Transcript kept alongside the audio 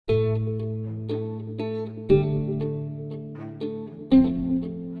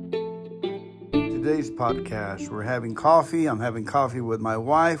podcast. We're having coffee. I'm having coffee with my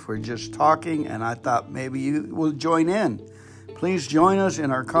wife. We're just talking, and I thought maybe you will join in. Please join us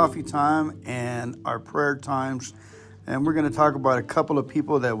in our coffee time and our prayer times. And we're going to talk about a couple of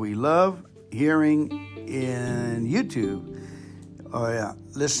people that we love hearing in YouTube.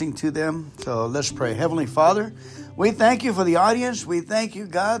 Listening to them. So let's pray. Heavenly Father, we thank you for the audience. We thank you,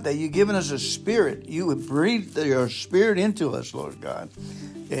 God, that you've given us a spirit. You have breathed your spirit into us, Lord God.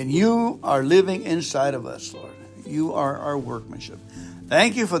 And you are living inside of us, Lord. You are our workmanship.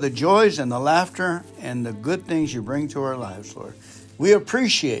 Thank you for the joys and the laughter and the good things you bring to our lives, Lord. We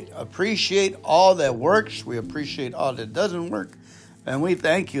appreciate all that works. We appreciate all that doesn't work. And we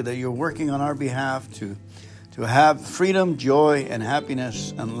thank you that you're working on our behalf to have freedom, joy, and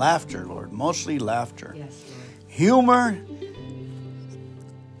happiness and laughter, Lord. Mostly laughter. Yes, Lord. Humor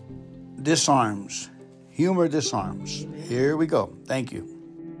disarms. Humor disarms. Amen. Here we go. Thank you.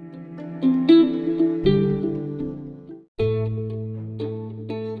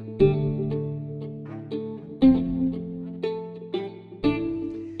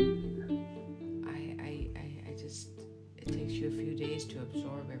 It takes you a few days to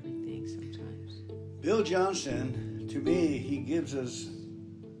absorb everything sometimes. Bill Johnson, to me, he gives us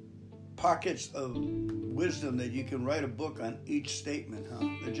pockets of wisdom that you can write a book on each statement, huh?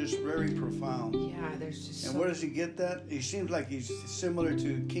 They're just very profound. Yeah, there's just. And where does he get that? He seems like he's similar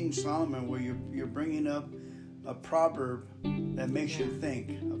to King Solomon, where you're bringing up a proverb that makes you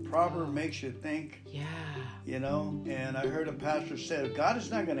think. A proverb makes you think. Yeah. You know, and I heard a pastor say, God is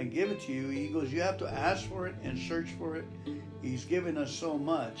not going to give it to you. He goes, you have to ask for it and search for it. He's given us so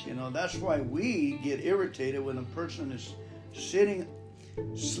much. You know, that's why we get irritated when a person is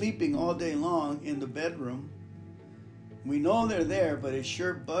sleeping all day long in the bedroom. We know they're there, but it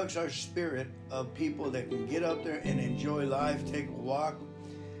sure bugs our spirit of people that can get up there and enjoy life, take a walk.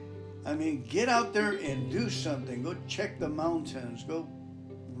 I mean, get out there and do something. Go check the mountains. Go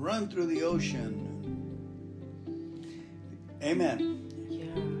run through the ocean. Amen. Yeah.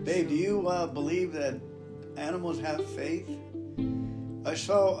 Babe, do you believe that animals have faith? I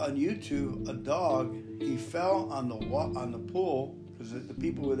saw on YouTube a dog. He fell on the pool because the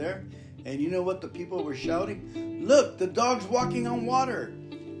people were there. And you know what the people were shouting? Look, the dog's walking on water.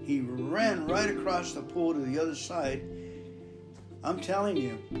 He ran right across the pool to the other side. I'm telling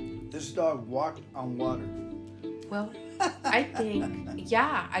you, this dog walked on water. Well, I think,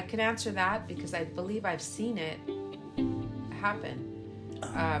 yeah, I can answer that because I believe I've seen it happen.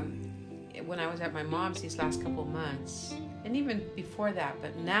 When I was at my mom's these last couple months, and even before that,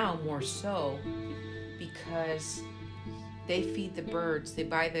 but now more so because they feed the birds. They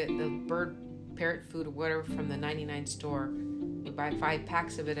buy the bird parrot food or whatever from the 99 store. We buy 5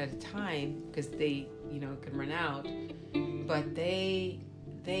 packs of it at a time because they, can run out. But they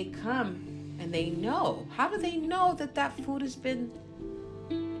come and they know. How do they know that food has been?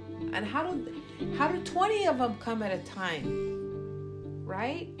 And how do 20 of them come at a time?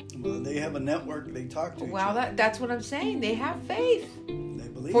 Right? Well, they have a network. They talk to each other. Well, that's what I'm saying. They have faith. They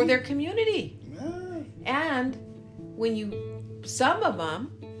believe For their community. Yeah. And some of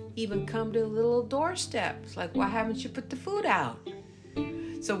them even come to little doorsteps. Like, why haven't you put the food out?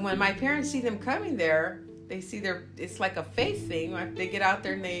 So when my parents see them coming there, they see it's like a faith thing. Like they get out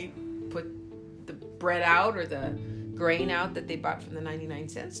there and they put the bread out or the grain out that they bought from the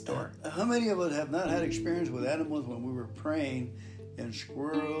 99-cent store. How many of us have not had experience with animals when we were praying, and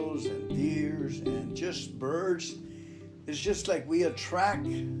squirrels and deers and just birds? It's just like we attract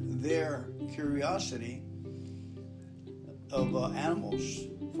their curiosity of animals.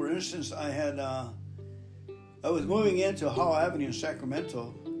 For instance, I was moving into Hall Avenue in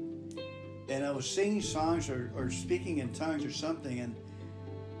Sacramento, and I was singing songs or speaking in tongues or something,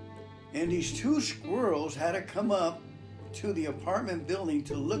 and these 2 squirrels had to come up to the apartment building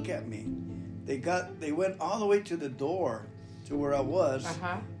to look at me. They went all the way to the door to where I was,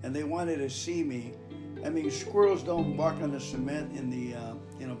 and they wanted to see me. I mean, squirrels don't walk on the cement in the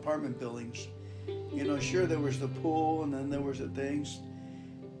in apartment buildings. Sure, there was the pool, and then there was the things,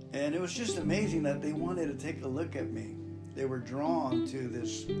 and it was just amazing that they wanted to take a look at me. They were drawn to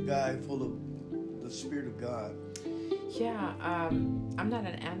this guy full of the Spirit of God. Yeah, I'm not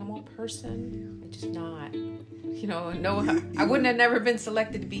an animal person. I'm just not. Noah. I wouldn't have never been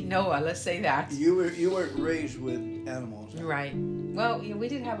selected to be Noah. Let's say that. You weren't raised with animals, right? Well, we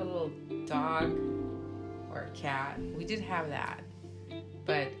did have a little dog or a cat. We did have that,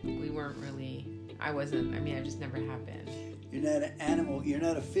 but we weren't really. I wasn't. I mean, I just never have been. You're not an animal. You're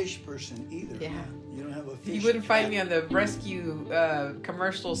not a fish person either. Yeah. You don't have a fish. You wouldn't find me on the rescue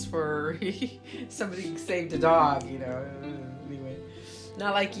commercials for somebody saved a dog. Anyway,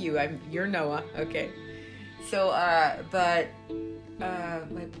 not like you. You're Noah. Okay. So, but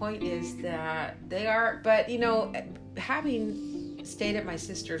my point is that they are, but having stayed at my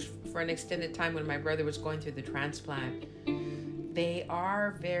sister's for an extended time when my brother was going through the transplant, they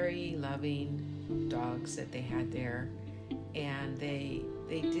are very loving dogs that they had there. And they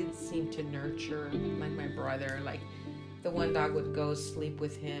did seem to nurture, like my brother, like the one dog would go sleep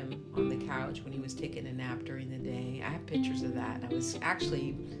with him on the couch when he was taking a nap during the day. I have pictures of that. And I was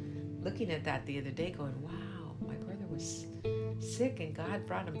actually looking at that the other day going, wow, my brother was sick and God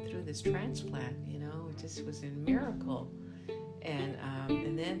brought him through this transplant, it just was a miracle.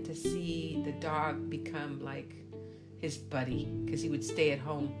 And then to see the dog become like his buddy, because he would stay at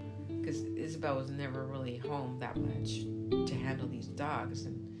home, because Isabel was never really home that much to handle these dogs,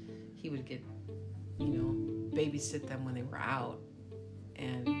 and he would get, babysit them when they were out.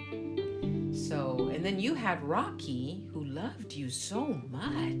 And so, and then you had Rocky, who loved you so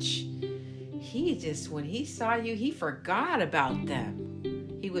much. He just, when he saw you, he forgot about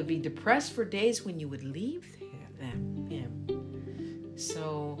them. He would be depressed for days when you would leave him.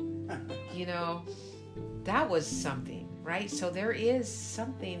 So, that was something, right? So there is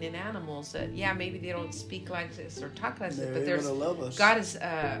something in animals that, maybe they don't speak like this or talk like this, but there's God has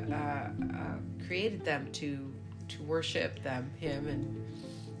created them to worship him. And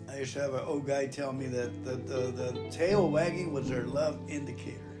I used to have an old guy tell me that the tail wagging was their love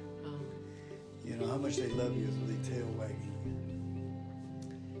indicator. How much they love you through the tail wagging.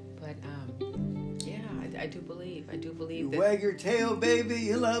 But I do believe you that. Wag your tail, baby.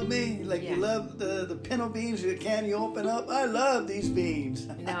 You love me like you love the pinto beans. The can you open up? I love these beans.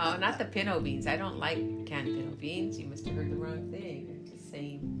 No, not the pinto beans. I don't like canned pinto beans. You must have heard the wrong thing. I'm just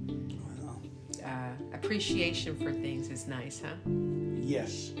saying. Appreciation for things is nice, huh?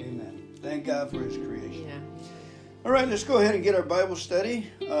 Yes, amen. Thank God for His creation. Yeah. All right, let's go ahead and get our Bible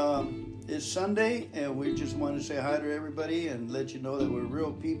study. It's Sunday, and we just want to say hi to everybody and let you know that we're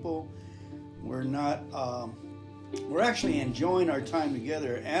real people. We're not. We're actually enjoying our time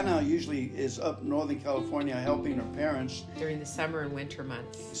together. Anna usually is up in Northern California helping her parents during the summer and winter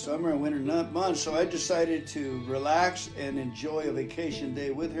months. So I decided to relax and enjoy a vacation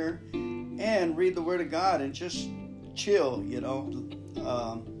day with her and read the Word of God and just chill,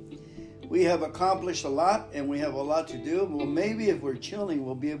 we have accomplished a lot and we have a lot to do. Well, maybe if we're chilling,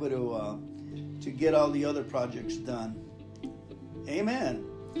 we'll be able to get all the other projects done. Amen.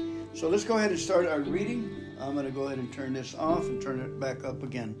 So let's go ahead and start our reading. I'm going to go ahead and turn this off and turn it back up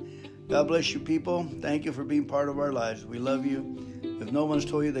again. God bless you, people. Thank you for being part of our lives. We love you. If no one's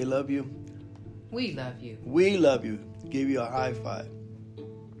told you they love you, we love you. We love you. Give you a high five.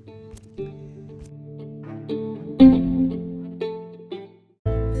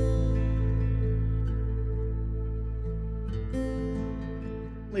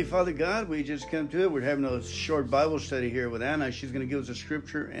 Father God, we just come to it. We're having a short Bible study here with Anna. She's going to give us a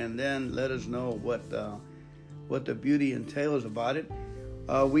scripture and then let us know what the beauty entails about it.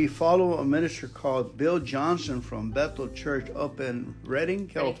 We follow a minister called Bill Johnson from Bethel Church up in Redding,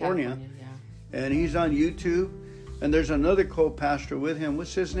 California. And he's on YouTube. And there's another co-pastor with him.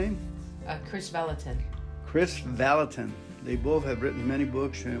 What's his name? Chris Vallotton. Chris Vallotton. They both have written many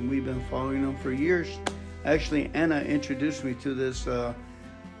books, and we've been following them for years. Actually, Anna introduced me to this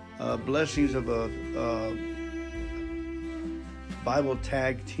Blessings of a Bible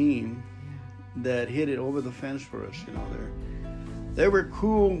tag team that hit it over the fence for us. They were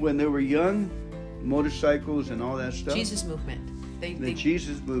cool when they were young, motorcycles and all that stuff. Jesus movement. The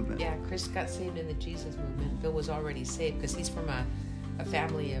Jesus movement. Yeah, Chris got saved in the Jesus movement. Bill was already saved because he's from a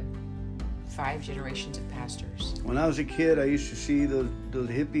family of 5 generations of pastors. When I was a kid, I used to see those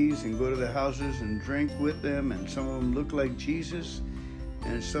hippies and go to their houses and drink with them, and some of them looked like Jesus.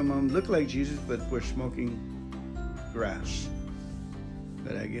 And some of them look like Jesus, but were smoking grass.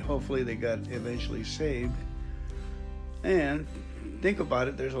 But hopefully they got eventually saved. And think about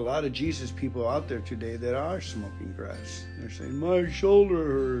it, there's a lot of Jesus people out there today that are smoking grass. They're saying, my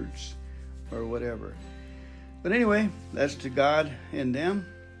shoulder hurts, or whatever. But anyway, that's to God and them.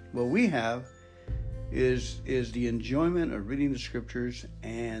 What we have is the enjoyment of reading the scriptures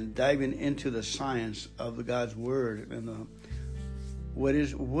and diving into the science of the God's Word and what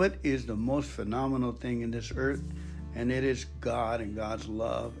is the most phenomenal thing in this earth, and it is God and God's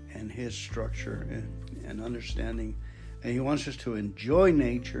love and His structure and understanding. And He wants us to enjoy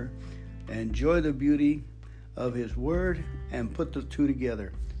nature, enjoy the beauty of His Word, and put the two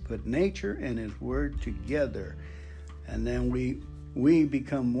together. Put nature and His Word together, and then we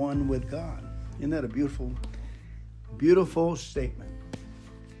become one with God. Isn't that a beautiful, beautiful statement?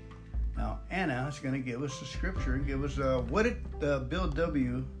 Now, Anna is going to give us the scripture and give us what did Bill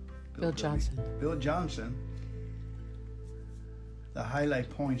Johnson the highlight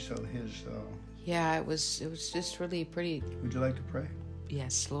points of his. Yeah, it was just really pretty. Would you like to pray?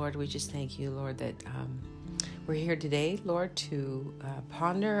 Yes, Lord, we just thank you, Lord, that we're here today, Lord, to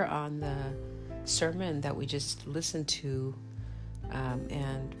ponder on the sermon that we just listened to.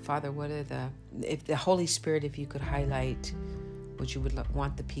 And Father, if the Holy Spirit, if you could highlight what you would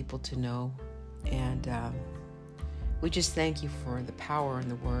want the people to know. And we just thank you for the power in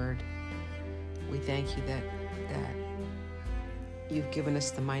the word. We thank you that you've given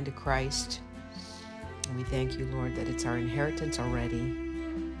us the mind of Christ. And we thank you, Lord, that it's our inheritance already.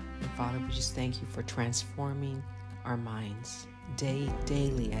 And Father, we just thank you for transforming our minds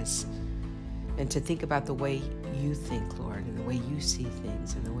daily and to think about the way you think, Lord, and the way you see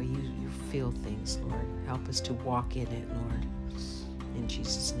things and the way you feel things, Lord. Help us to walk in it, Lord. In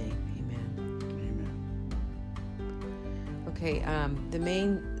Jesus' name, amen. Amen. Okay, the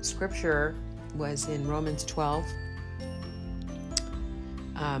main scripture was in Romans 12,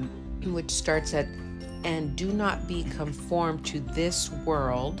 which starts at, "And do not be conformed to this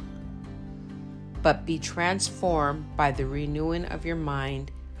world, but be transformed by the renewing of your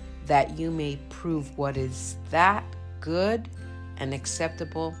mind, that you may prove what is that good and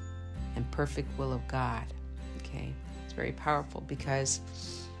acceptable and perfect will of God." Okay, it's very powerful because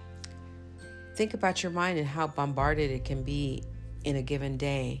think about your mind and how bombarded it can be in a given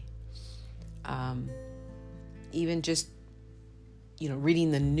day. Even just,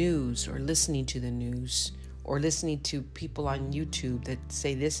 reading the news or listening to the news or listening to people on YouTube that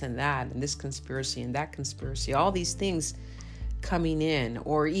say this and that and this conspiracy and that conspiracy, all these things coming in,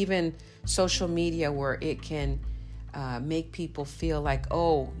 or even social media where it can make people feel like,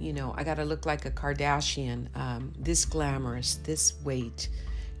 I got to look like a Kardashian, this glamorous, this weight,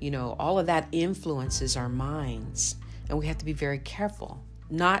 all of that influences our minds. And we have to be very careful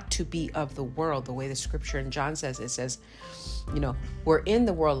not to be of the world, the way the scripture in John says. It says, we're in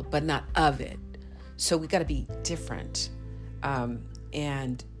the world, but not of it. So we got to be different,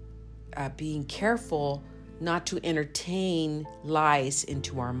 and being careful not to entertain lies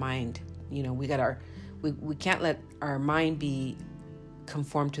into our mind. We can't let our mind be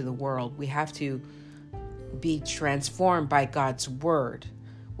conformed to the world. We have to be transformed by God's word.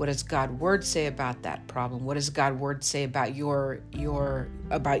 What does God's word say about that problem? What does God's word say about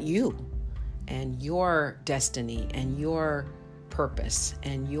about you and your destiny and your purpose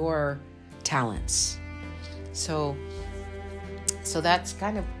and your talents? So that's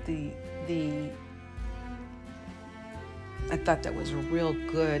kind of the I thought that was a real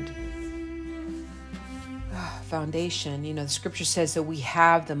good foundation. The scripture says that we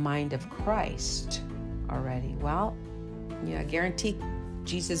have the mind of Christ already. Well, I guarantee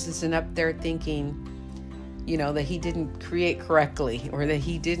Jesus isn't up there thinking, that he didn't create correctly, or that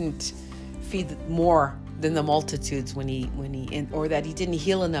he didn't feed more than the multitudes or that he didn't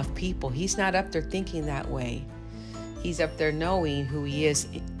heal enough people. He's not up there thinking that way. He's up there knowing who he is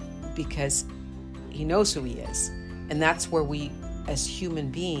because he knows who he is. And that's where we, as human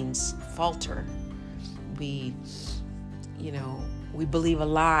beings, falter. We believe a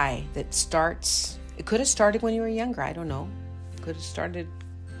lie that starts, it could have started when you were younger. I don't know. It could have started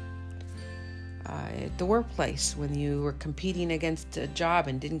at the workplace when you were competing against a job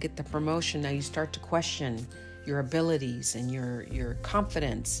and didn't get the promotion. Now you start to question your abilities and your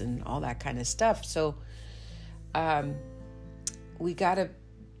confidence and all that kind of stuff. So we got to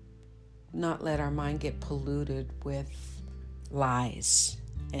not let our mind get polluted with lies,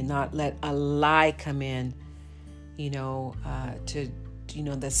 and not let a lie come in, the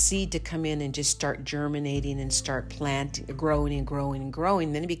seed to come in and just start germinating and start planting, growing and growing and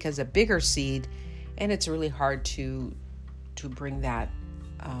growing. Then it becomes a bigger seed, and it's really hard to bring that,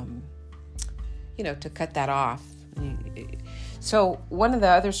 to cut that off. So one of the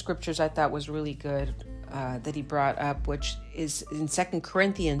other scriptures I thought was really good that he brought up, which is in 2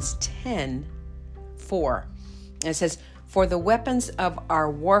 Corinthians 10:4. And it says, "For the weapons of our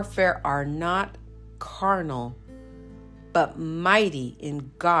warfare are not carnal, but mighty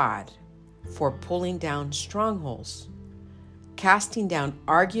in God for pulling down strongholds, casting down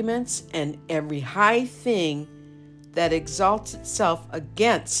arguments and every high thing that exalts itself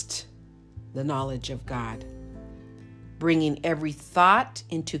against the knowledge of God, bringing every thought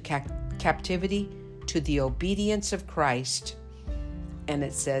into captivity to the obedience of Christ." And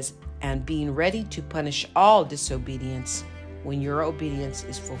it says, "And being ready to punish all disobedience when your obedience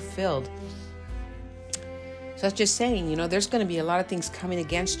is fulfilled." So that's just saying, there's going to be a lot of things coming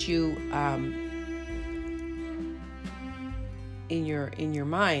against you in your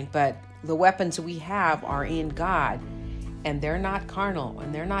mind, but the weapons we have are in God, and they're not carnal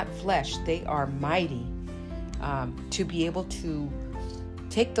and they're not flesh. They are mighty to be able to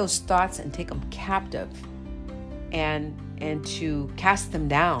take those thoughts and take them captive, and to cast them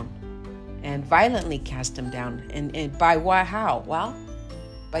down, and violently cast them down. And by what? How? Well,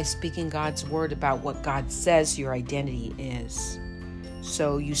 by speaking God's word about what God says your identity is.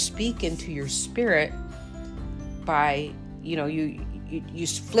 So you speak into your spirit by, you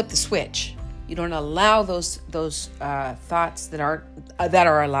flip the switch. You don't allow those thoughts that are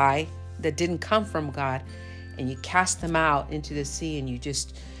a lie, that didn't come from God, and you cast them out into the sea, and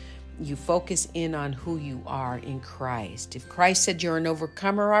you focus in on who you are in Christ. If Christ said you're an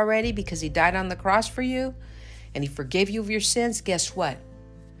overcomer already because he died on the cross for you and he forgave you of your sins, guess what?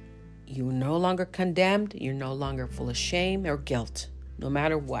 You're no longer condemned. You're no longer full of shame or guilt, no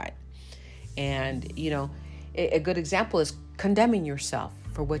matter what. And, a good example is condemning yourself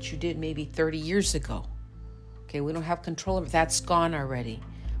for what you did maybe 30 years ago. Okay, we don't have control of it. That's gone already.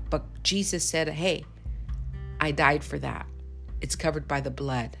 But Jesus said, hey, I died for that. It's covered by the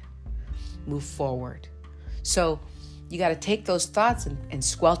blood. Move forward. So you got to take those thoughts and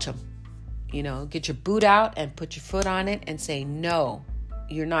squelch them. Get your boot out and put your foot on it and say, no,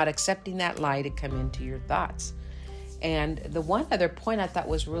 you're not accepting that lie to come into your thoughts. And the one other point I thought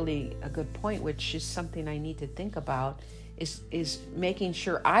was really a good point, which is something I need to think about, is making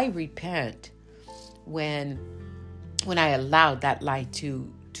sure I repent when I allowed that lie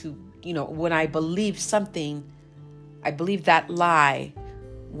to when I believe something, I believe that lie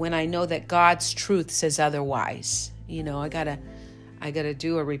when I know that God's truth says otherwise. I gotta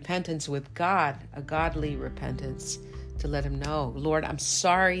do a repentance with God, a godly repentance, to let him know, Lord, I'm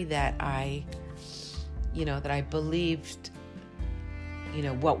sorry that I believed,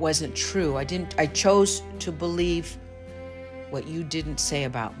 what wasn't true. I chose to believe what you didn't say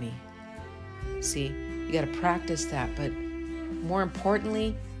about me. See, you got to practice that. But more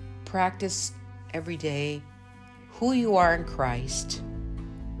importantly, practice every day who you are in Christ.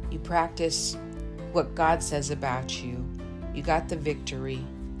 You practice what God says about you. You got the victory.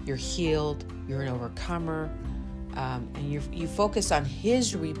 You're healed. You're an overcomer. And you focus on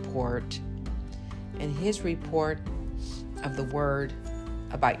his report, and his report of the word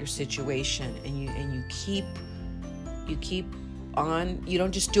about your situation, and you keep on. You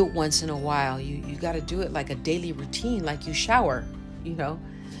don't just do it once in a while. You got to do it like a daily routine, like you shower,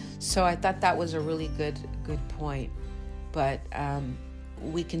 So I thought that was a really good point. But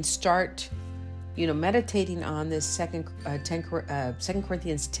we can start, meditating on this 2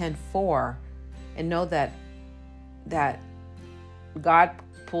 Corinthians 10:4, and know that God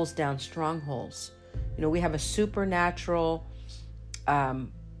pulls down strongholds. We have a supernatural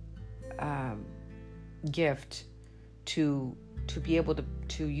gift to be able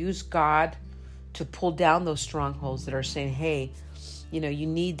to use God to pull down those strongholds that are saying, hey, you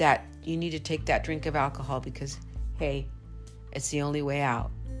need to take that drink of alcohol because, hey, it's the only way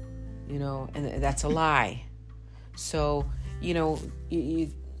out, and that's a lie. So, you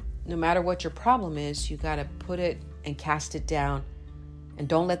no matter what your problem is, you got to put it and cast it down, and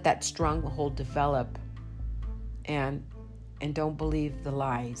don't let that stronghold develop, and don't believe the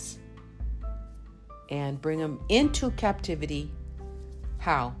lies, and bring them into captivity.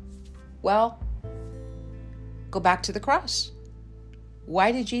 How? Well, go back to the cross.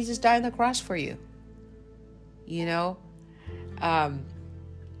 Why did Jesus die on the cross for you?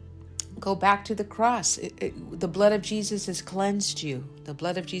 Go back to the cross. The blood of Jesus has cleansed you. The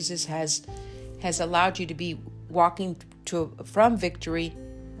blood of Jesus has allowed you to be walking from victory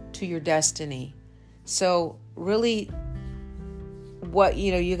to your destiny. So really,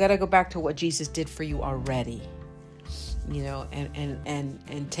 you got to go back to what Jesus did for you already,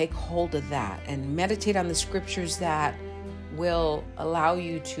 and take hold of that, and meditate on the scriptures that will allow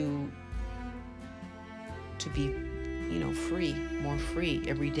you to be, more free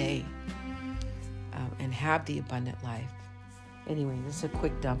every day, and have the abundant life. Anyway, this is a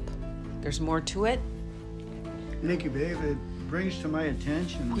quick dump. There's more to it. Nikki, babe, it brings to my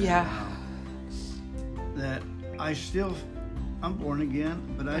attention that I'm born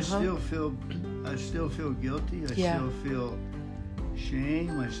again, but I still feel guilty. I still feel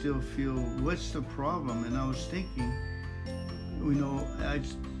shame. I still feel, what's the problem? And I was thinking, I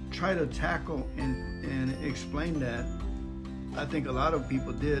try to tackle and explain that. I think a lot of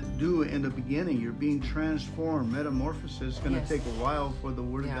people do in the beginning. You're being transformed. Metamorphosis is going to take a while for the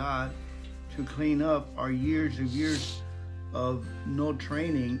Word of God to clean up our years of no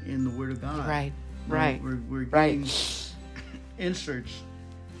training in the Word of God. Right. We're getting inserts.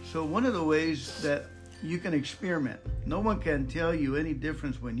 So one of the ways that you can experiment, no one can tell you any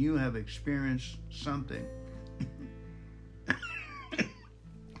difference when you have experienced something.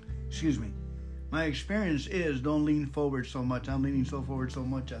 Excuse me. My experience is don't lean forward so much. I'm leaning forward so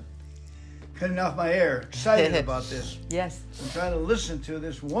much. I'm cutting off my air. Excited about this. Yes. I'm trying to listen to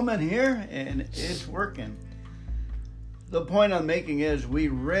this woman here, and it's working. The point I'm making is we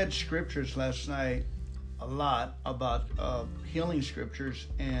read scriptures last night a lot about healing scriptures,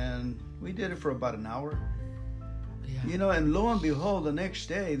 and we did it for about an hour. Yeah. And lo and behold, the next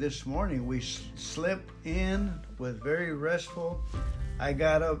day, this morning, we slept in with very restful. I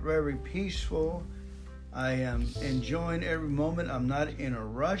got up very peaceful. I am enjoying every moment. I'm not in a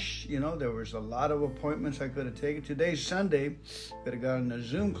rush. There was a lot of appointments I could have taken. Today's Sunday. Could have gone to a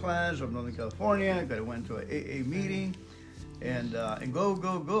Zoom class of Northern California. Could have went to an AA meeting and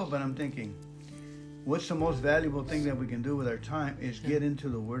go. But I'm thinking, what's the most valuable thing that we can do with our time is get into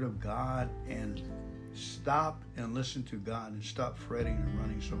the Word of God and stop and listen to God and stop fretting and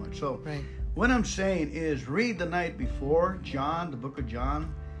running so much. So what I'm saying is read the night before John, the book of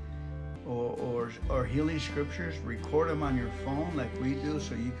John, or healing scriptures. Record them on your phone like we do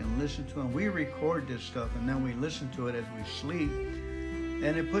so you can listen to them. We record this stuff and then we listen to it as we sleep,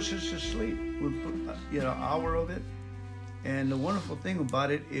 and it puts us to sleep. We put an hour of it. And the wonderful thing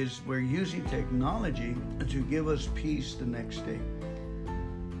about it is we're using technology to give us peace the next day.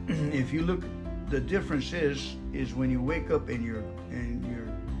 If you look, the difference is when you wake up and you're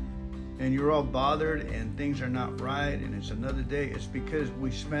all bothered and things are not right and it's another day, it's because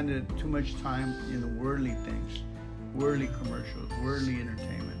we spend too much time in the worldly things, worldly commercials, worldly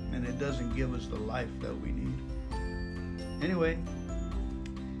entertainment, and it doesn't give us the life that we need. Anyway,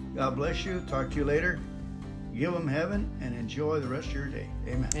 God bless you. Talk to you later. Give them heaven and enjoy the rest of your day.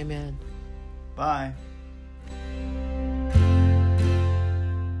 Amen. Amen. Bye.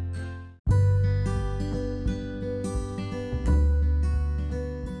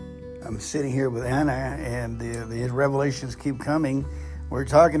 I'm sitting here with Anna, and the revelations keep coming. We're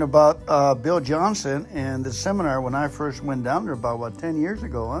talking about Bill Johnson and the seminar when I first went down there about, 10 years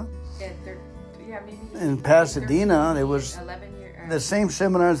ago, huh? Yeah, maybe. In Pasadena, 13, it was 11 years. The same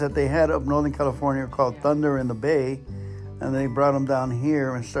seminars that they had up Northern California called Thunder in the Bay, and they brought them down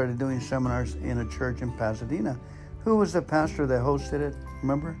here and started doing seminars in a church in Pasadena. Who was the pastor that hosted it?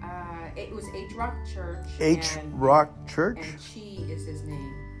 Remember? It was H Rock Church. Rock Church? And Chi is his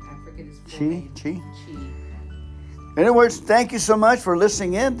name. I forget his full name. Chi. Anyways, thank you so much for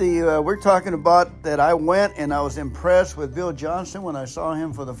listening in. We're talking about that I went and I was impressed with Bill Johnson when I saw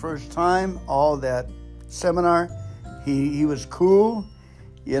him for the first time, all that seminar. He was cool,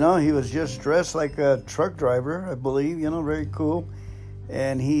 he was just dressed like a truck driver, I believe, very cool.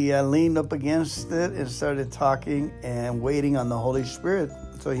 And he leaned up against it and started talking and waiting on the Holy Spirit.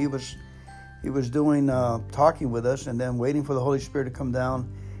 So he was doing talking with us and then waiting for the Holy Spirit to come down,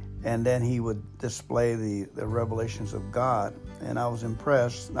 and then he would display the revelations of God. And I was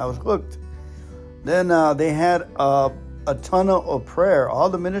impressed. I was hooked. Then they had a tunnel of prayer.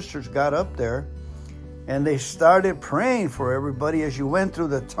 All the ministers got up there, and they started praying for everybody as you went through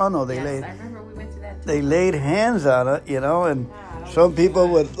the tunnel. I remember we went to that tunnel. They laid hands on it, and some people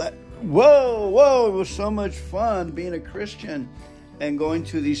would like, whoa, it was so much fun being a Christian and going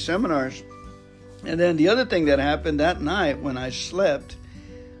to these seminars. And then the other thing that happened that night when I slept,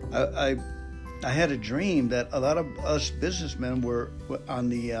 I had a dream that a lot of us businessmen were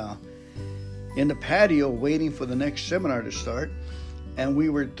on in the patio waiting for the next seminar to start, and we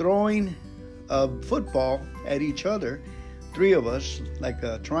were throwing a football at each other, 3 of us, like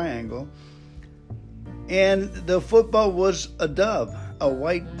a triangle, and the football was a dove, a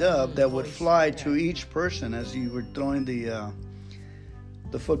white dove that would fly to each person as you were throwing the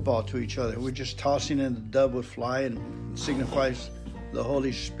football to each other. We're just tossing it, and the dove would fly, and signifies the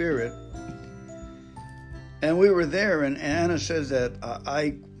Holy Spirit. And we were there, and Anna says that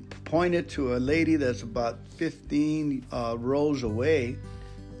I pointed to a lady that's about 15 rows away,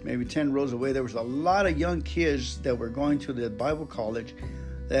 maybe 10 rows away. There was a lot of young kids that were going to the Bible college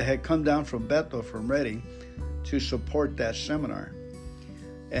that had come down from Bethel, from Redding, to support that seminar.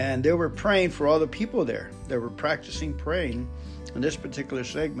 And they were praying for all the people there. They were practicing praying in this particular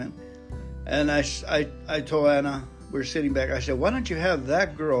segment. And I told Anna, we're sitting back, I said, why don't you have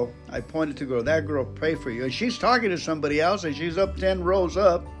that girl, I pointed to the girl, that girl pray for you. And she's talking to somebody else, and she's up 10 rows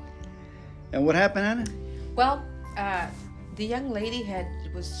up. And what happened, Anna? Well, the young lady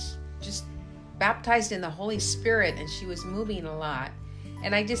was just baptized in the Holy Spirit, and she was moving a lot.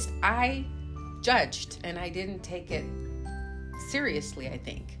 And I judged, and I didn't take it seriously, I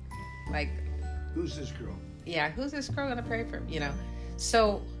think. Like, who's this girl? Yeah, who's this girl going to pray for?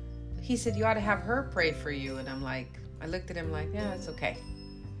 So he said, you ought to have her pray for you. And I'm like, I looked at him like, yeah, it's okay.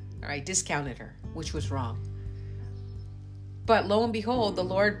 All right, discounted her, which was wrong. But lo and behold, the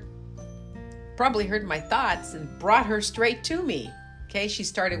Lord probably heard my thoughts and brought her straight to me. Okay, she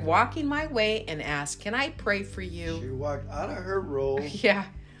started walking my way and asked, "Can I pray for you?" She walked out of her role. Yeah.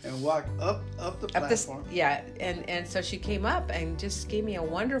 And walked up the platform. Yeah, and so she came up and just gave me a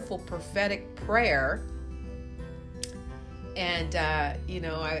wonderful prophetic prayer. And, I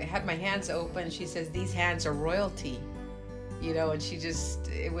had my hands open. She says, "These hands are royalty." And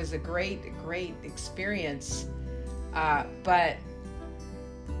it was a great experience. But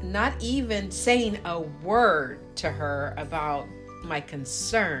not even saying a word to her about my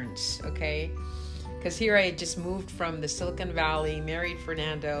concerns, okay? Because here I had just moved from the Silicon Valley, married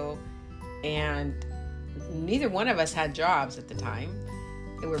Fernando, and neither one of us had jobs at the time.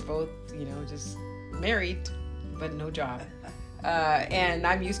 They were both, just married, but no job. And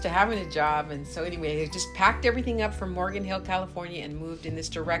I'm used to having a job. And so anyway, I just packed everything up from Morgan Hill, California, and moved in this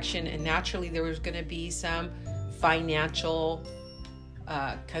direction. And naturally, there was going to be some financial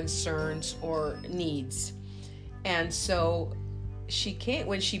concerns or needs. And so she came,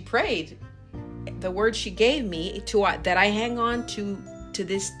 when she prayed, the word she gave me that I hang on to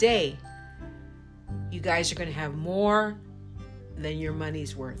this day: "You guys are going to have more than your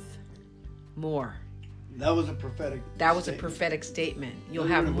money's worth." More. That was a prophetic. That was a prophetic statement. You'll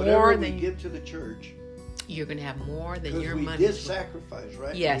have more than you give to the church. You're going to have more than your money's worth. We did sacrifice,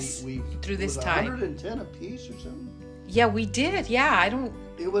 right? Yes. We through this time. 110 a piece or something. Yeah, we did. Yeah,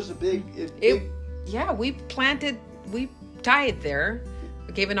 It was a big. Yeah, we tithed there,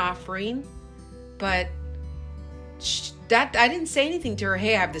 we gave an offering, but I didn't say anything to her.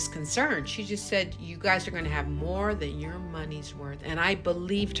 "Hey, I have this concern." She just said, "You guys are going to have more than your money's worth," and I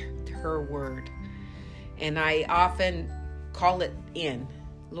believed her word. And I often call it in.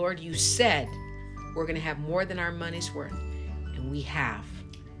 "Lord, you said we're going to have more than our money's worth," and we have.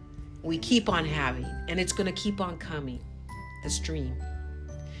 We keep on having, and it's going to keep on coming, the stream.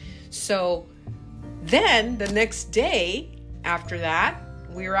 So then the next day after that,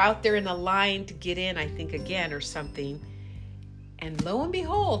 we were out there in the line to get in, I think again or something. And lo and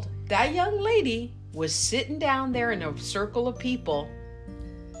behold, that young lady was sitting down there in a circle of people.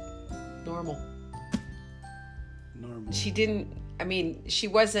 Normal. She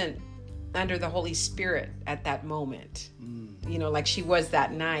wasn't under the Holy Spirit at that moment, like she was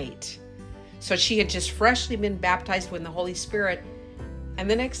that night. So she had just freshly been baptized with the Holy Spirit. And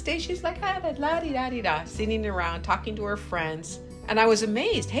the next day she's like, la-di-da-di-da, sitting around, talking to her friends. And I was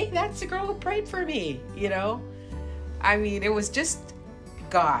amazed. Hey, that's the girl who prayed for me, It was just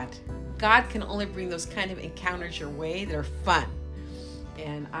God. God can only bring those kind of encounters your way that are fun.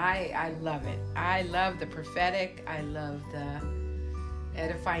 And I love it. I love the prophetic. I love the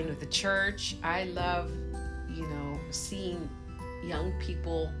edifying of the church. I love, seeing young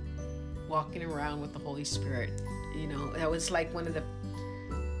people walking around with the Holy Spirit. That was like one of the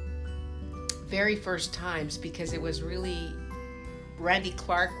very first times, because it was really, Randy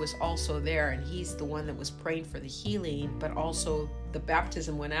Clark was also there, and he's the one that was praying for the healing, but also the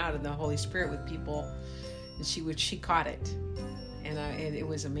baptism went out in the Holy Spirit with people, and she caught it. And it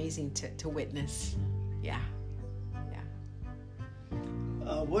was amazing to witness. Yeah.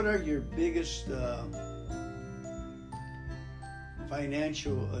 What are your biggest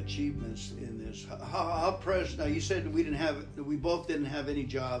financial achievements in this? How present? Now, you said we both didn't have any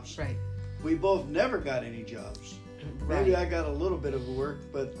jobs. Right. We both never got any jobs. Right. Maybe I got a little bit of work,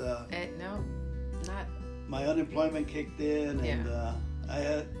 but no, not. My unemployment kicked in, and I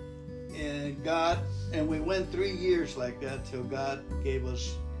had. And we went 3 years like that till God gave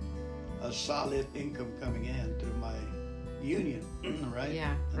us a solid income coming in through my union, right?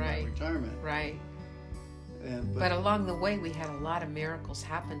 Yeah, and right. My retirement. Right. But along the way, we had a lot of miracles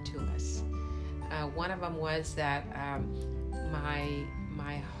happen to us. One of them was that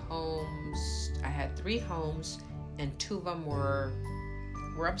my homes, I had 3 homes, and 2 of them were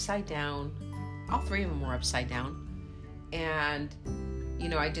upside down. All 3 of them were upside down. And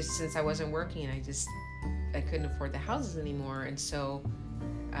since I wasn't working, I couldn't afford the houses anymore. And so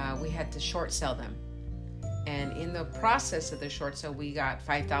we had to short sell them. And in the process of the short sale, we got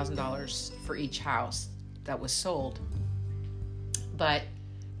 $5,000 for each house that was sold. But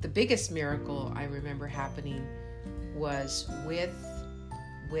the biggest miracle I remember happening was with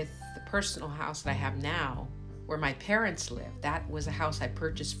the personal house that I have now, where my parents live. That was a house I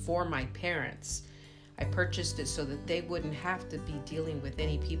purchased for my parents. I purchased it so that they wouldn't have to be dealing with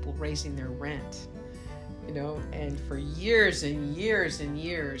any people raising their rent, and for years and years and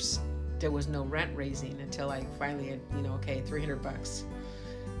years, there was no rent raising until I finally had, $300,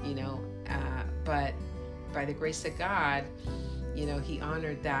 but by the grace of God, He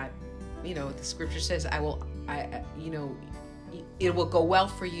honored that. The scripture says, it will go well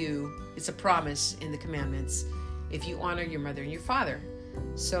for you. It's a promise in the commandments if you honor your mother and your father.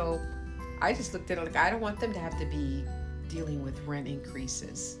 So I just looked at it like, I don't want them to have to be dealing with rent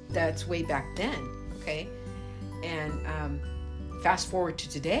increases. That's way back then, okay? And fast forward to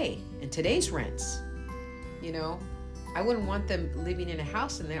today and today's rents, you know, I wouldn't want them living in a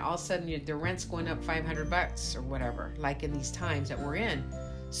house and then all of a sudden their rent's going up $500 or whatever, like in these times that we're in.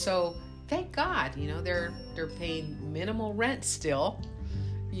 So thank God, you know, they're paying minimal rent still,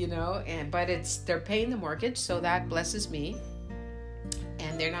 you know, but they're paying the mortgage, so that blesses me.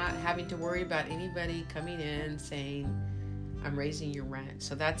 And they're not having to worry about anybody coming in saying, I'm raising your rent.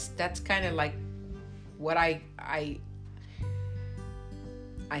 So that's kind of like what I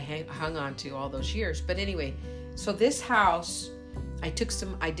hung on to all those years. But anyway, so this house, I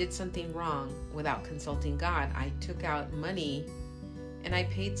did something wrong without consulting God. I took out money and I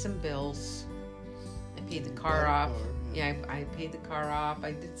paid some bills. I paid the car off. Yeah, I paid the car off.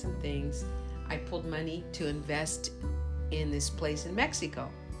 I did some things. I pulled money to invest in this place in Mexico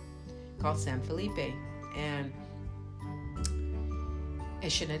called San Felipe. And I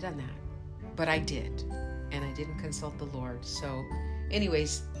shouldn't have done that, but I did. And I didn't consult the Lord. So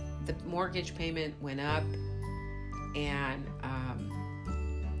anyways, the mortgage payment went up, and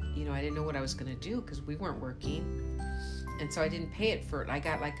you know, I didn't know what I was going to do because we weren't working. And so I didn't pay it I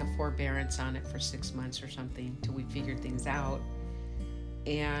got like a forbearance on it for 6 months or something till we figured things out.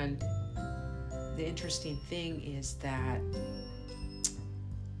 And the interesting thing is that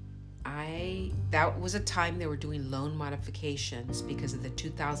that was a time they were doing loan modifications because of the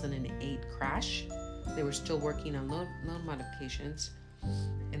 2008 crash. They were still working on loan modifications,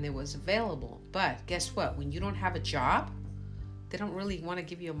 and it was available. But guess what? When you don't have a job, they don't really want to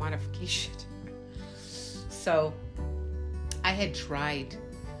give you a modification. So I had tried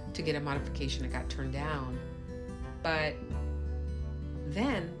to get a modification. It got turned down. But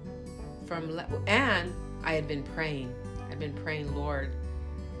then and I had been praying. I'd been praying, Lord,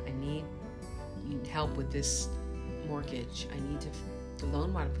 I need help with this mortgage. I need the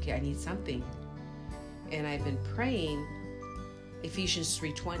loan modification. I need something. And I've been praying Ephesians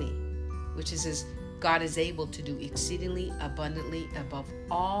 3:20, which says, God is able to do exceedingly abundantly above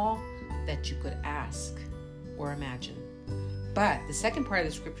all that you could ask or imagine. But the second part of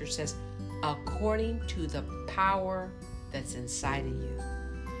the scripture says, according to the power that's inside of you.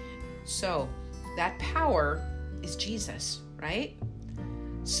 So that power is Jesus, right?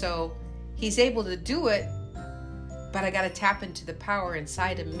 So he's able to do it, but I got to tap into the power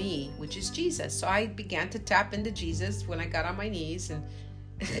inside of me, which is Jesus. So I began to tap into Jesus when I got on my knees and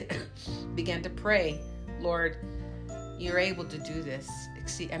began to pray, Lord, you're able to do this.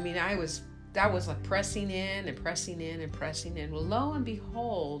 I mean, that was like pressing in and pressing in and pressing in. Well, lo and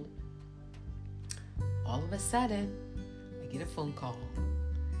behold, all of a sudden, I get a phone call.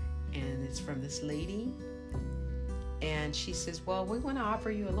 And it's from this lady. And she says, well, we want to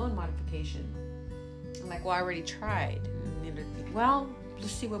offer you a loan modification. I'm like, well, I already tried. And well,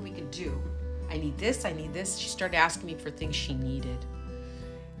 let's see what we can do. I need this. She started asking me for things she needed.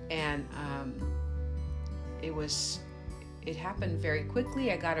 And it happened very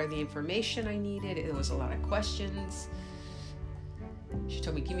quickly. I got her the information I needed. It was a lot of questions. She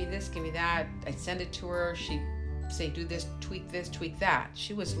told me, give me this, give me that. I'd send it to her. She'd say, do this, tweak that.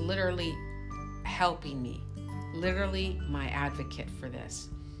 She was literally helping me. Literally my advocate for this.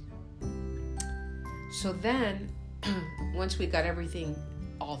 So then, once we got everything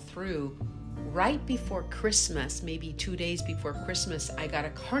all through, right before Christmas, maybe 2 days before Christmas,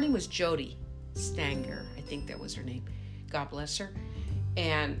 her name was Jody Stanger. I think that was her name. God bless her.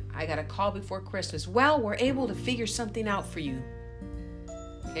 And I got a call before Christmas. Well, we're able to figure something out for you.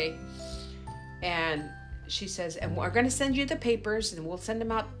 Okay? And she says, and we're going to send you the papers, and we'll send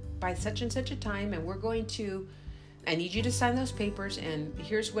them out by such and such a time, and I need you to sign those papers, and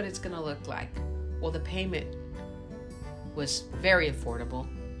here's what it's going to look like. Well, the payment was very affordable,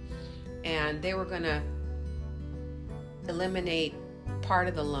 and they were going to eliminate part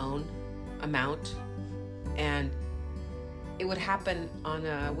of the loan amount, and it would happen on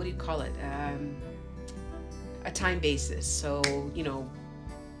a time basis. So,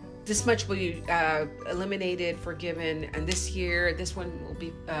 this much will be eliminated, forgiven, and this year, this one will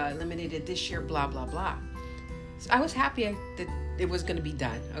be eliminated this year, blah, blah, blah. So I was happy that it was going to be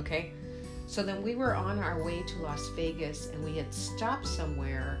done, okay? So then we were on our way to Las Vegas, and we had stopped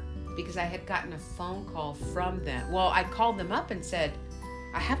somewhere because I had gotten a phone call from them. Well, I called them up and said,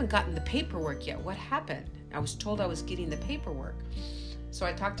 I haven't gotten the paperwork yet. What happened? I was told I was getting the paperwork. So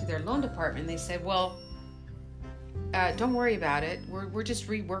I talked to their loan department, and they said, well, don't worry about it. We're just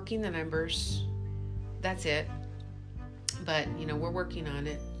reworking the numbers. That's it. But, we're working on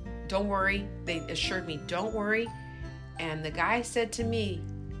it. Don't worry. They assured me, don't worry. And the guy said to me,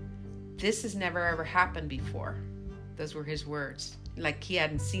 this has never ever happened before. Those were his words. Like he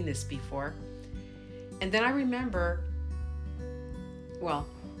hadn't seen this before. And then I remember, well,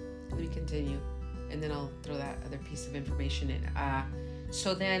 let me continue. And then I'll throw that other piece of information in.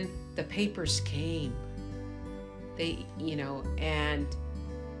 So then the papers came. And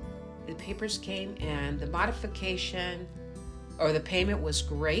the papers came, and the modification or the payment was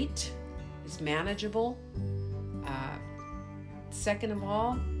great. It's manageable. Second of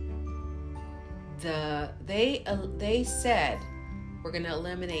all, they said we're going to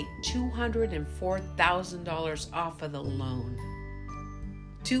eliminate $204,000 off of the loan.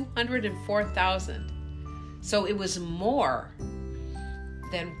 $204,000. So it was more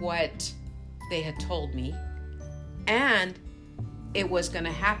than what they had told me, and it was going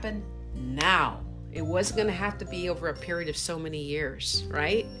to happen now. It wasn't going to have to be over a period of so many years,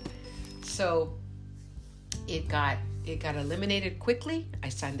 right? So it got eliminated quickly. I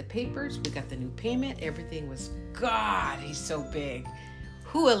signed the papers. We got the new payment. Everything was, God, he's so big.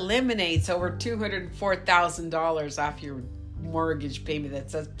 Who eliminates over $204,000 off your mortgage payment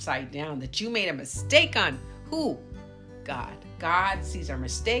that's upside down that you made a mistake on? Who? God. God sees our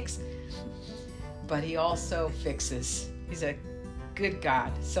mistakes, but he also fixes. He's a good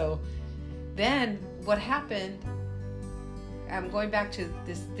God. So then what happened, I'm going back to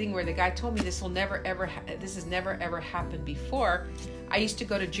this thing where the guy told me this has never ever happened before. I used to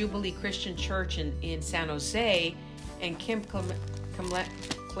go to Jubilee Christian Church in San Jose, and Kim Clement,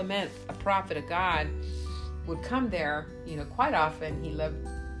 a prophet of God, would come there, quite often. He loved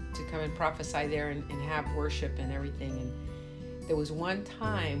to come and prophesy there and have worship and everything. And there was one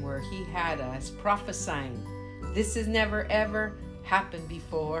time where he had us prophesying, this has never ever happened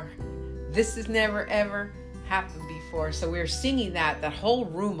before. This has never ever happened before. So we were singing that whole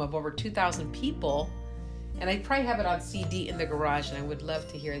room of over 2,000 people, and I probably have it on CD in the garage, and I would love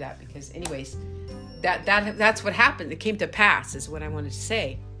to hear that, because anyways, that's what happened. It came to pass is what I wanted to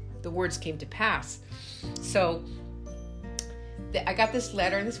say. The words came to pass. So I got this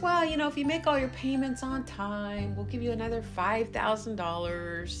letter, and this, well, if you make all your payments on time, we'll give you another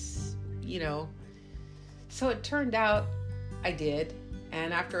 $5,000, So it turned out I did.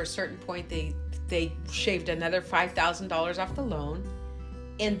 And after a certain point, they shaved another $5,000 off the loan.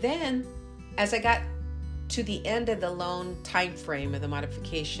 And then as I got to the end of the loan time frame of the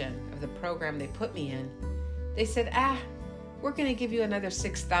modification of the program they put me in, they said, we're going to give you another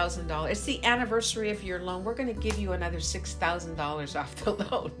 $6,000. It's the anniversary of your loan. We're going to give you another $6,000 off the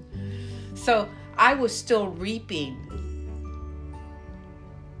loan. So I was still reaping,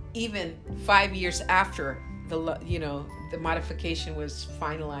 even 5 years after the modification was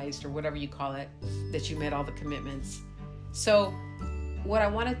finalized, or whatever you call it, that you met all the commitments. So what I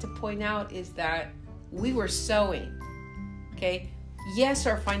wanted to point out is that we were sowing, okay? Yes,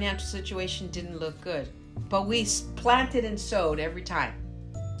 our financial situation didn't look good, but we planted and sowed every time,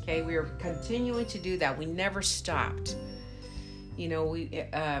 okay? We were continuing to do that. We never stopped.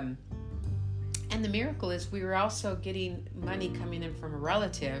 And the miracle is we were also getting money coming in from a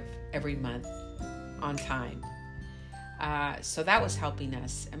relative every month on time. So that was helping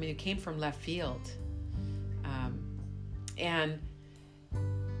us. I mean, it came from left field.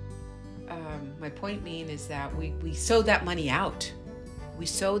 My point being is that we sowed that money out. We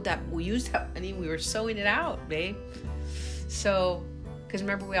used that money, we were sowing it out, babe. So, because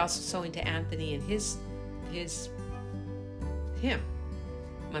remember, we also sowing to Anthony and him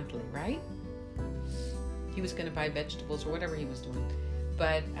monthly, right? He was going to buy vegetables or whatever he was doing.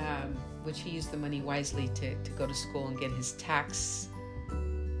 But, which he used the money wisely to go to school and get his tax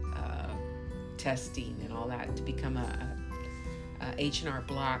testing and all that, to become a H&R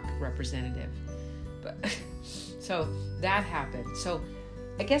Block representative. But so that happened. So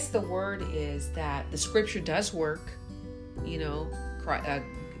I guess the word is that the scripture does work. Go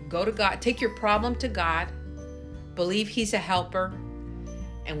to God, take your problem to God, believe he's a helper,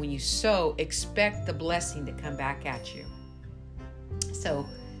 and when you sow, expect the blessing to come back at you. So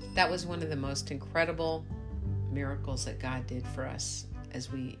that was one of the most incredible miracles that God did for us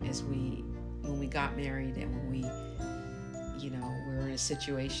when we got married, and when we were in a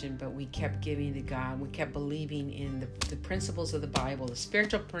situation, but we kept giving to God. We kept believing in the principles of the Bible, the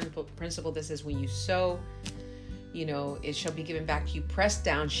spiritual principle that says when you sow, it shall be given back to you, pressed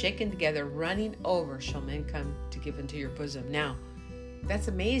down, shaken together, running over, shall men come to give into your bosom. Now, that's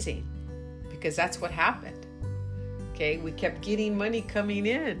amazing, because that's what happened. Okay, we kept getting money coming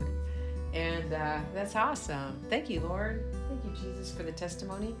in, and that's awesome. Thank you, Lord. Thank you, Jesus, for the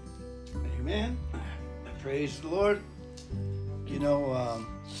testimony. Amen. Praise the Lord. You know,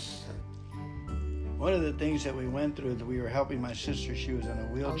 one of the things that we went through, that we were helping my sister. She was in a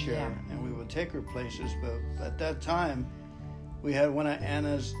wheelchair, and we would take her places. But at that time, we had one of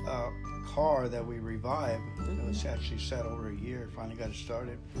Anna's car that we revived. It was actually sat over a year. Finally got it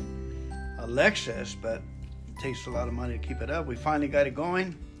started. A Lexus, but it takes a lot of money to keep it up. We finally got it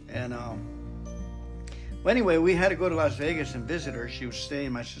going, and well, anyway, we had to go to Las Vegas and visit her. She was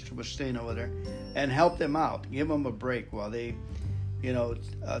staying. My sister was staying over there, and help them out, give them a break while they,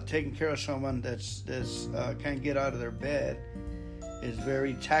 taking care of someone that's can't get out of their bed is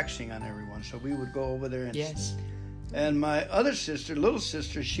very taxing on everyone. So we would go over there and Yes. And my other sister, little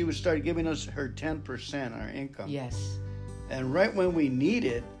sister, she would start giving us her 10% our income. Yes. And right when we need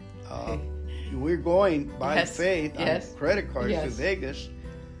it, we're going by faith on credit cards to Vegas,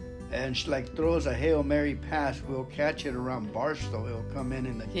 and she throws a Hail Mary pass. We'll catch it around Barstow. It'll come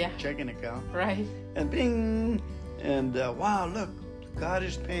in the checking account. Right. And bing, and wow, look, God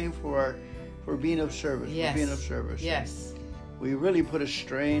is paying for being of service. Yes. For being of service. Yes. We really put a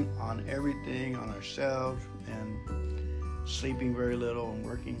strain on everything, on ourselves, and sleeping very little and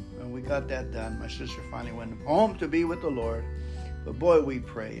working. And we got that done. My sister finally went home to be with the Lord. But boy, we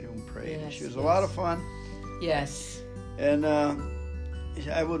prayed and prayed. Yes, She was a lot of fun. Yes. And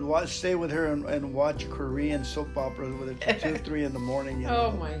I would stay with her and watch Korean soap operas with her 2, 3 in the morning.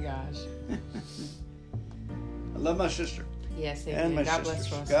 Oh my gosh. I love my sister. Yes, And amen. my God sisters.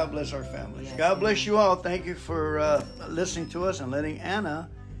 bless Rosa. God bless our families. Yes, God bless amen. you all. Thank you for listening to us and letting Anna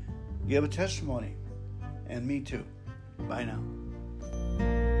give a testimony. And me too. Bye now.